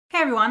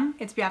Hey everyone,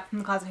 it's Beat from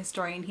the Closet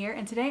Historian here,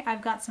 and today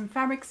I've got some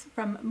fabrics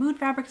from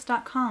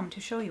moodfabrics.com to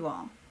show you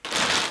all.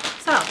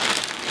 So,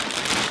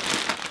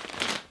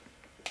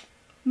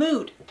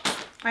 Mood.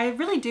 I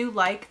really do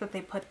like that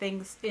they put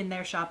things in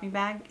their shopping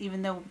bag,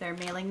 even though they're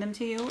mailing them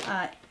to you,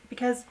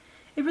 because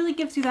it really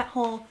gives you that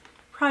whole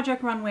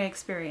Project Runway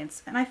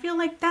experience, and I feel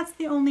like that's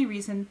the only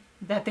reason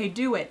that they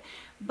do it.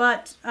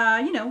 But,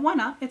 you know, why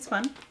not? It's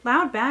fun.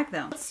 Loud bag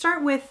though. Let's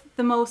start with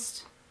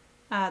the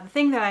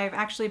thing that I've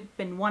actually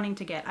been wanting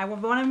to get. I've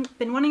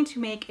been wanting to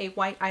make a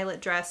white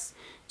eyelet dress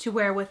to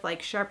wear with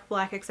like sharp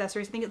black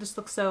accessories. I think it just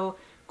looks so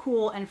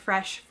cool and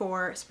fresh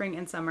for spring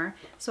and summer.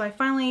 So I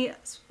finally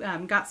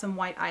got some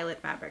white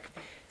eyelet fabric.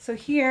 So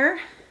here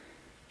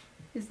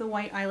is the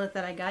white eyelet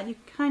that I got. You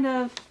can kind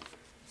of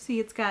see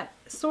it's got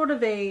sort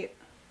of a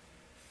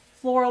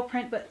floral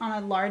print, but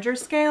on a larger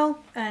scale,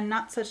 and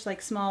not such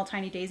like small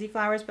tiny daisy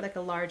flowers, but like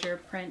a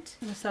larger print.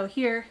 So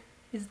here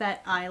is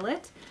that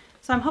eyelet.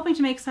 So I'm hoping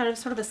to make sort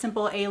of a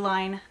simple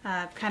A-line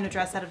kind of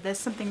dress out of this,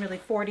 something really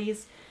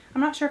 40s. I'm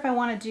not sure if I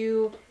want to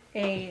do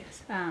a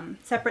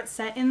separate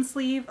set-in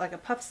sleeve, like a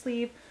puff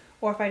sleeve,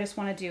 or if I just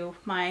want to do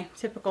my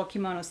typical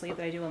kimono sleeve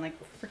that I do in like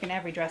freaking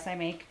every dress I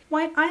make.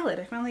 White eyelet,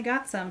 I finally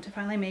got some to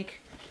finally make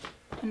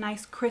a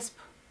nice crisp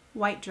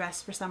white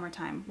dress for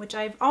summertime, which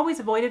I've always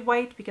avoided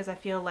white because I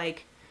feel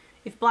like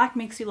if black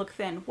makes you look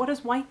thin, what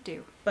does white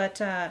do? But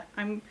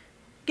I'm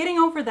getting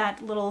over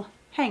that little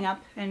hang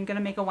up and gonna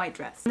make a white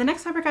dress. The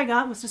next fabric I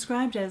got was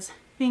described as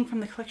being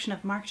from the collection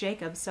of Marc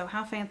Jacobs, so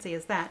how fancy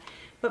is that?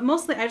 But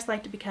mostly I just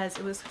liked it because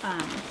it was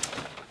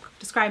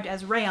described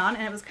as rayon,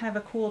 and it was kind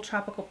of a cool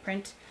tropical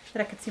print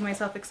that I could see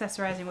myself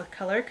accessorizing with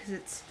color because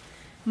it's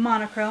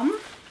monochrome.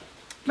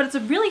 But it's a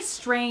really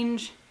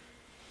strange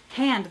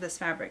hand, this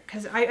fabric,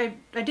 because I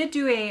did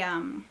do a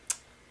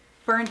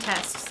burn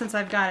test since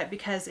I've got it,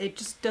 because it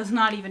just does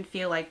not even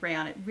feel like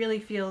rayon. It really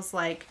feels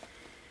like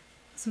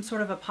some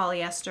sort of a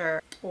polyester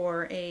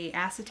or a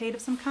acetate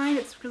of some kind.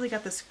 It's really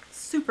got this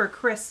super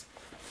crisp,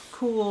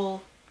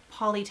 cool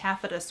poly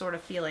taffeta sort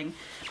of feeling.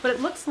 But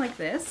it looks like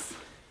this.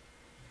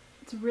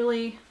 It's a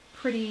really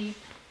pretty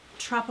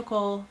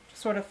tropical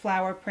sort of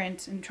flower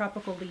print and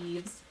tropical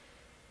leaves.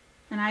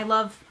 And I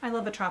love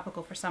a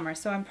tropical for summer.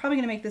 So I'm probably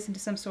gonna make this into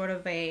some sort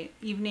of a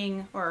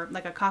evening or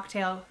like a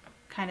cocktail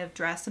kind of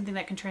dress, something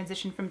that can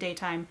transition from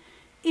daytime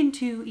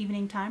into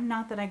evening time.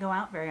 Not that I go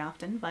out very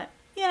often, but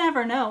you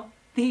never know.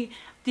 The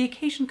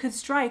occasion could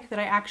strike that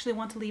I actually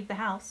want to leave the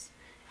house,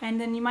 and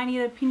then you might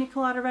need a pina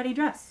colada ready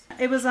dress.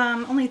 It was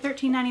only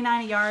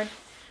 $13.99 a yard,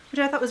 which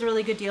I thought was a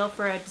really good deal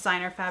for a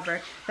designer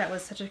fabric that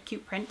was such a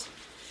cute print.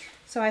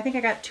 So I think I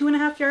got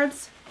 2.5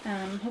 yards.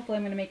 Hopefully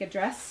I'm going to make a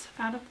dress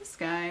out of this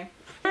guy.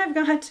 I've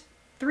got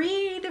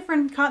 3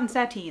 different cotton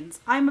sateens.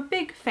 I'm a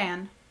big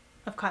fan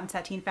of cotton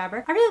sateen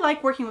fabric. I really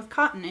like working with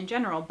cotton in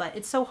general, but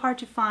it's so hard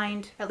to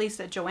find, at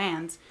least at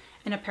Joann's,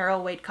 an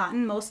apparel weight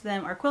cotton. Most of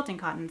them are quilting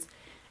cottons.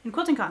 And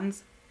quilting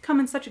cottons come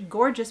in such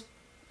gorgeous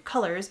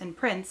colors and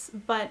prints,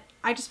 but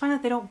I just find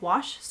that they don't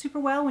wash super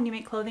well when you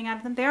make clothing out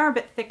of them. They are a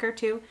bit thicker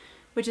too,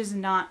 which is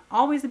not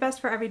always the best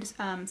for every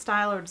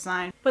style or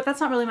design, but that's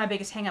not really my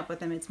biggest hang up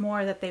with them. It's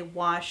more that they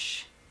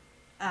wash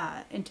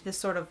into this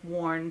sort of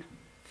worn,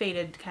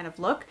 faded kind of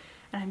look,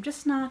 and I'm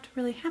just not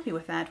really happy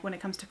with that when it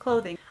comes to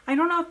clothing. I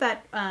don't know if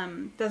that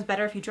does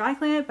better if you dry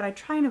clean it, but I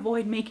try and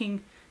avoid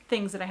making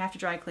things that I have to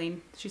dry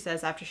clean, she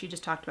says after she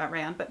just talked about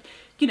rayon. But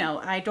you know,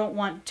 I don't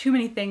want too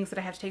many things that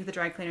I have to take to the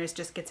dry cleaners,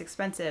 just gets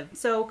expensive.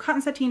 So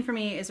cotton sateen for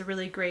me is a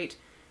really great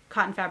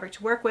cotton fabric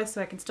to work with, so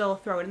I can still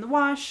throw it in the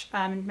wash.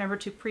 Remember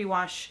to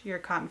pre-wash your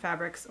cotton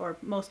fabrics, or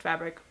most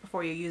fabric,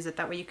 before you use it.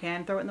 That way you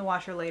can throw it in the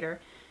washer later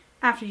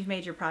after you've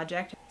made your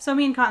project. So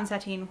me and cotton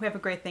sateen, we have a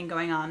great thing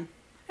going on.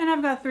 And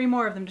I've got 3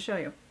 more of them to show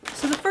you.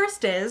 So the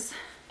first is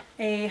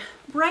a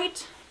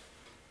bright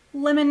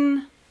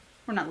lemon,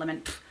 or not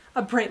lemon,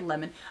 a bright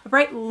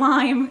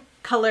lime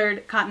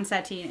colored cotton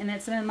sateen, and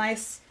it's in a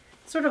nice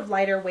sort of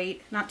lighter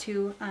weight, not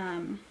too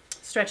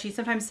stretchy.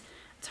 Sometimes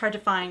it's hard to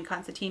find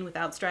cotton sateen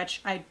without stretch.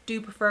 I do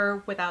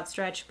prefer without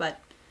stretch, but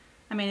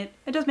I mean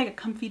it does make a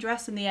comfy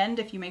dress in the end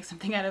if you make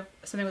something out of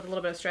something with a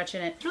little bit of stretch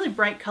in it. It's really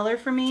bright color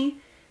for me,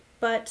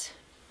 but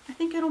I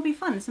think it'll be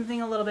fun,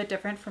 something a little bit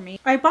different for me.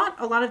 I bought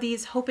a lot of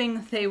these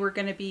hoping they were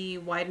going to be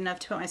wide enough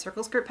to put my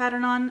circle skirt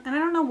pattern on, and I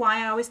don't know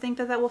why I always think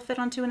that that will fit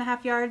on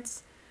 2.5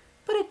 yards.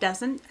 But it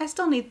doesn't. I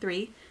still need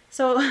 3.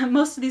 So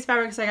most of these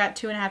fabrics I got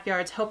 2.5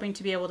 yards, hoping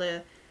to be able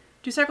to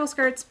do circle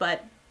skirts,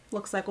 but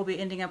looks like we'll be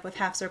ending up with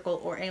half circle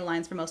or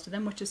A-lines for most of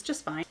them, which is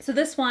just fine. So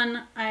this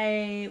one,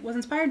 I was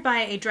inspired by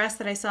a dress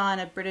that I saw in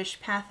a British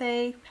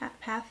Pathé, I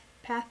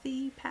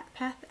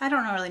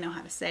don't really know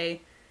how to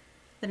say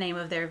the name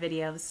of their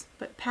videos,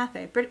 but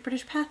Pathé,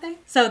 British Pathé?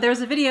 So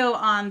there's a video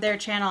on their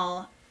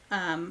channel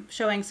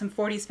showing some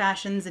 40s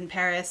fashions in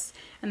Paris,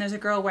 and there's a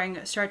girl wearing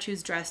a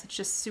chartreuse dress that's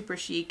just super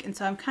chic, and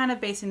so I'm kind of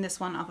basing this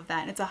one off of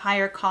that. It's a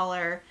higher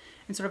collar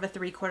and sort of a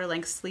 3/4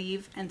 length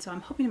sleeve, and so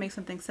I'm hoping to make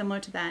something similar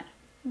to that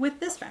with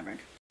this fabric.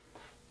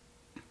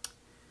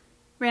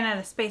 Ran out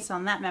of space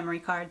on that memory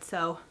card,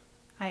 so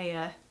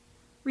I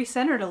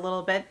recentered a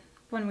little bit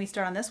when we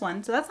start on this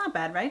one, so that's not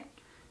bad, right?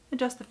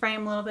 Adjust the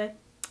frame a little bit.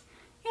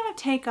 You gotta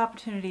take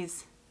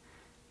opportunities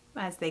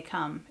as they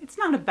come. It's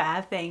not a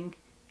bad thing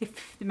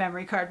if the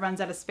memory card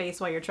runs out of space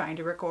while you're trying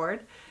to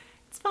record.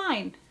 It's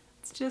fine.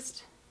 It's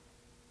just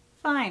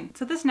fine.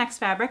 So this next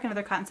fabric,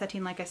 another cotton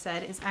sateen like I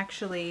said, is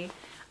actually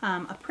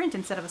a print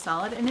instead of a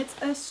solid, and it's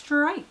a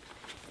stripe.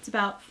 It's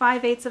about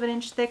 5/8 of an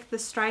inch thick,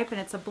 this stripe, and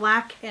it's a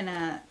black and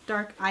a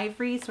dark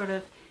ivory, sort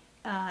of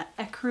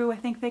ecru I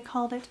think they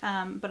called it,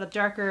 but a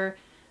darker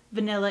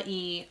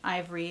vanilla-y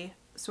ivory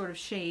sort of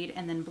shade,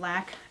 and then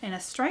black in a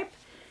stripe.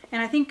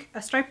 And I think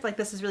a stripe like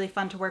this is really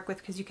fun to work with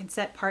because you can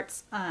set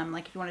parts,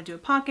 like if you want to do a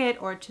pocket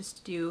or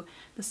just do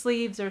the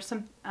sleeves or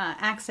some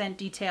accent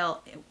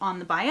detail on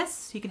the bias.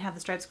 So you can have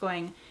the stripes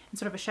going in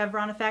sort of a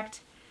chevron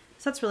effect.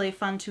 So that's really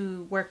fun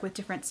to work with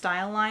different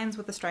style lines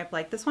with a stripe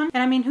like this one.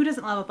 And I mean, who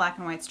doesn't love a black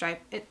and white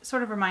stripe? It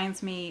sort of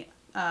reminds me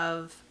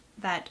of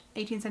that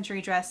 18th century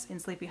dress in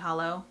Sleepy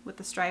Hollow with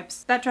the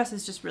stripes. That dress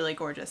is just really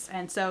gorgeous,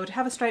 and so to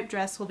have a striped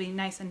dress will be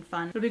nice and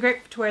fun. It'll be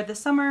great to wear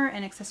this summer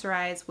and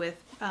accessorize with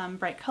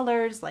bright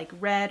colors like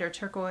red or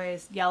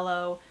turquoise,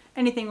 yellow.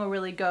 Anything will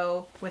really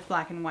go with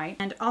black and white.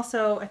 And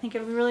also I think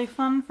it'll be really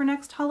fun for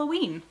next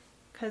Halloween,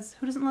 because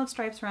who doesn't love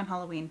stripes around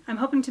Halloween? I'm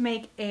hoping to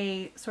make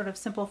a sort of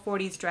simple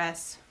 40s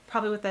dress,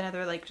 probably with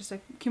another, like just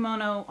a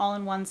kimono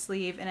all-in-one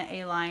sleeve and an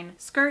A-line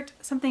skirt,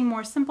 something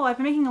more simple. I've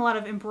been making a lot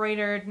of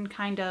embroidered and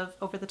kind of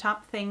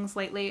over-the-top things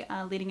lately,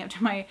 leading up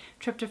to my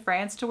trip to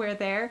France to wear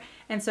there.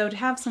 And so to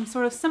have some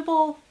sort of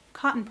simple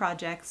cotton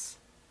projects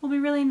will be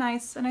really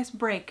nice, a nice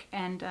break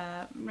and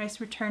a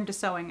nice return to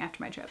sewing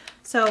after my trip.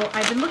 So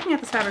I've been looking at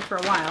this fabric for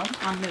a while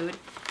on Mood,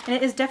 and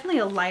it is definitely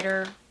a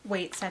lighter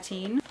weight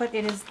sateen, but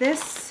it is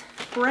this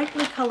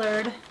brightly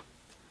colored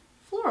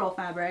floral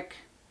fabric.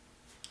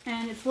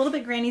 And it's a little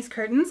bit Granny's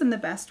Curtains in the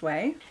best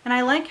way. And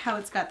I like how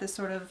it's got this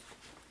sort of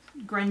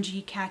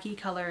grungy khaki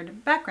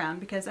colored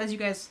background because, as you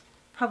guys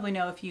probably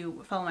know if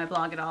you follow my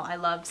blog at all, I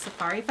love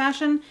safari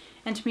fashion.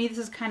 And to me this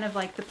is kind of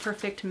like the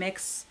perfect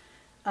mix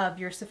of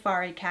your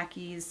safari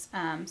khakis,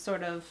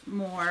 sort of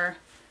more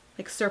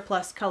like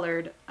surplus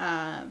colored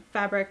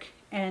fabric,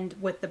 and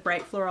with the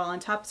bright floral on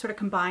top sort of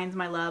combines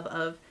my love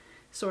of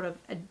sort of,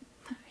 I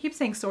keep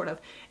saying sort of,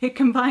 it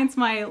combines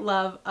my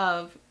love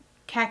of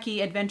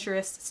khaki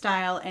adventurous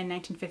style and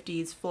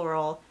 1950s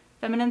floral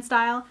feminine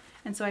style.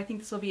 And so I think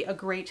this will be a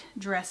great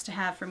dress to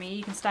have for me.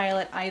 You can style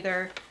it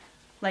either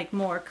like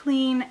more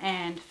clean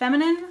and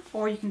feminine,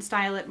 or you can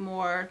style it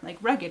more like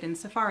rugged and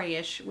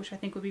safari-ish, which I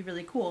think would be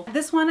really cool.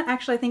 This one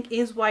actually I think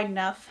is wide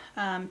enough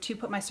to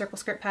put my circle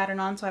skirt pattern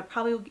on, so I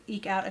probably will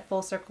eke out a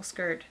full circle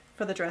skirt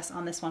for the dress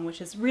on this one,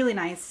 which is really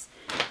nice.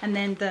 And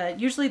then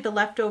usually the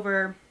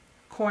leftover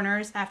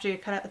corners after you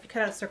cut out, if you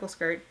cut out a circle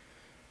skirt,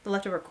 the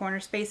leftover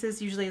corner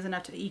spaces usually is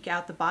enough to eke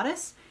out the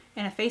bodice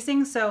and a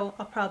facing, so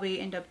I'll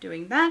probably end up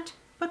doing that,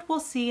 but we'll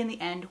see in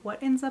the end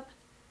what ends up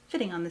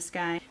fitting on this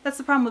guy. That's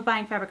the problem with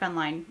buying fabric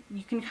online.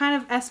 You can kind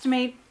of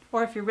estimate,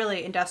 or if you're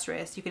really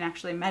industrious, you can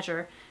actually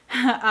measure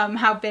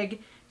how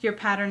big your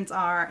patterns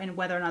are and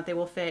whether or not they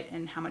will fit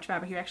and how much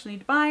fabric you actually need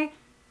to buy.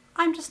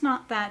 I'm just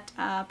not that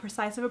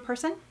precise of a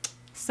person,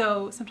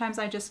 so sometimes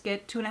I just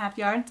get 2.5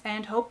 yards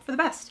and hope for the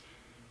best,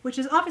 which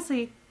is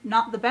obviously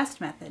not the best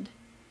method,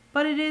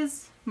 but it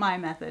is my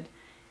method.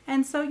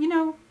 And so, you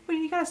know,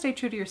 you gotta stay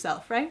true to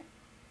yourself, right?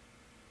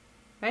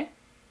 Right?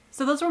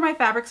 So those were my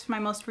fabrics for my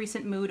most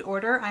recent Mood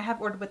order. I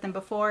have ordered with them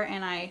before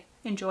and I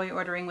enjoy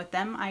ordering with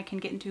them. I can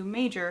get into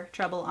major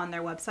trouble on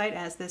their website,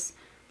 as this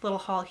little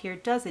haul here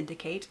does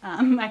indicate.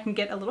 I can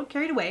get a little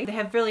carried away. They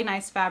have really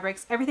nice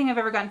fabrics. Everything I've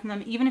ever gotten from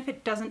them, even if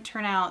it doesn't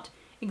turn out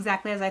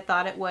exactly as I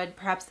thought it would,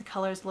 perhaps the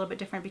color is a little bit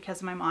different because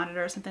of my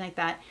monitor or something like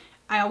that,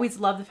 I always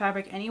love the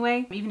fabric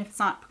anyway, even if it's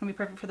not going to be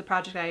perfect for the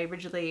project I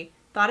originally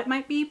thought it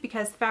might be,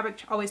 because the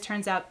fabric always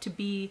turns out to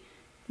be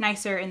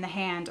nicer in the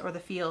hand or the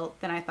feel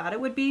than I thought it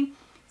would be.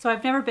 So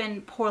I've never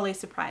been poorly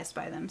surprised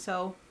by them.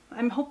 So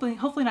I'm hopefully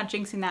not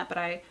jinxing that, but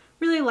I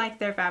really like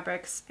their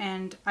fabrics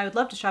and I would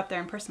love to shop there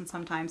in person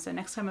sometime. So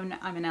next time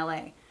I'm in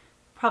LA,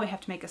 probably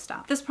have to make a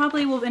stop. This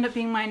probably will end up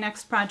being my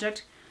next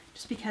project,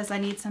 just because I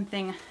need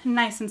something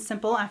nice and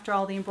simple after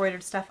all the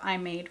embroidered stuff I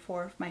made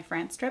for my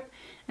France trip.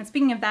 And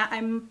speaking of that,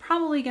 I'm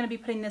probably going to be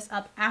putting this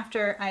up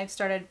after I've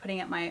started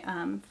putting up my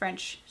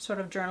French sort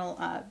of journal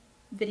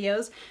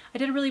videos. I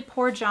did a really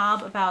poor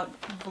job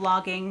about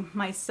vlogging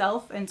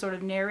myself and sort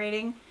of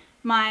narrating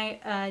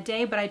my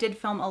day, but I did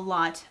film a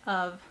lot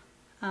of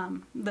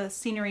the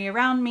scenery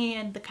around me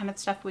and the kind of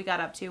stuff we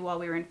got up to while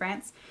we were in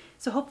France.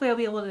 So hopefully I'll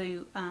be able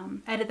to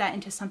edit that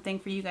into something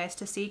for you guys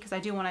to see, because I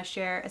do want to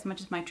share as much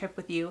of my trip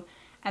with you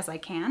as I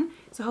can.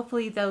 So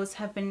hopefully those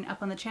have been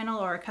up on the channel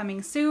or are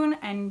coming soon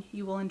and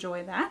you will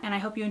enjoy that. And I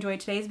hope you enjoyed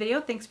today's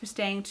video. Thanks for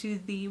staying to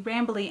the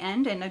rambly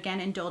end and again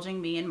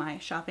indulging me in my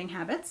shopping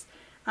habits.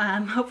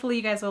 Hopefully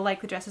you guys will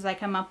like the dresses I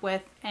come up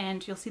with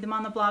and you'll see them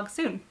on the blog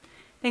soon.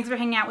 Thanks for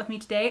hanging out with me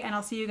today, and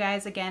I'll see you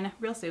guys again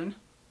real soon.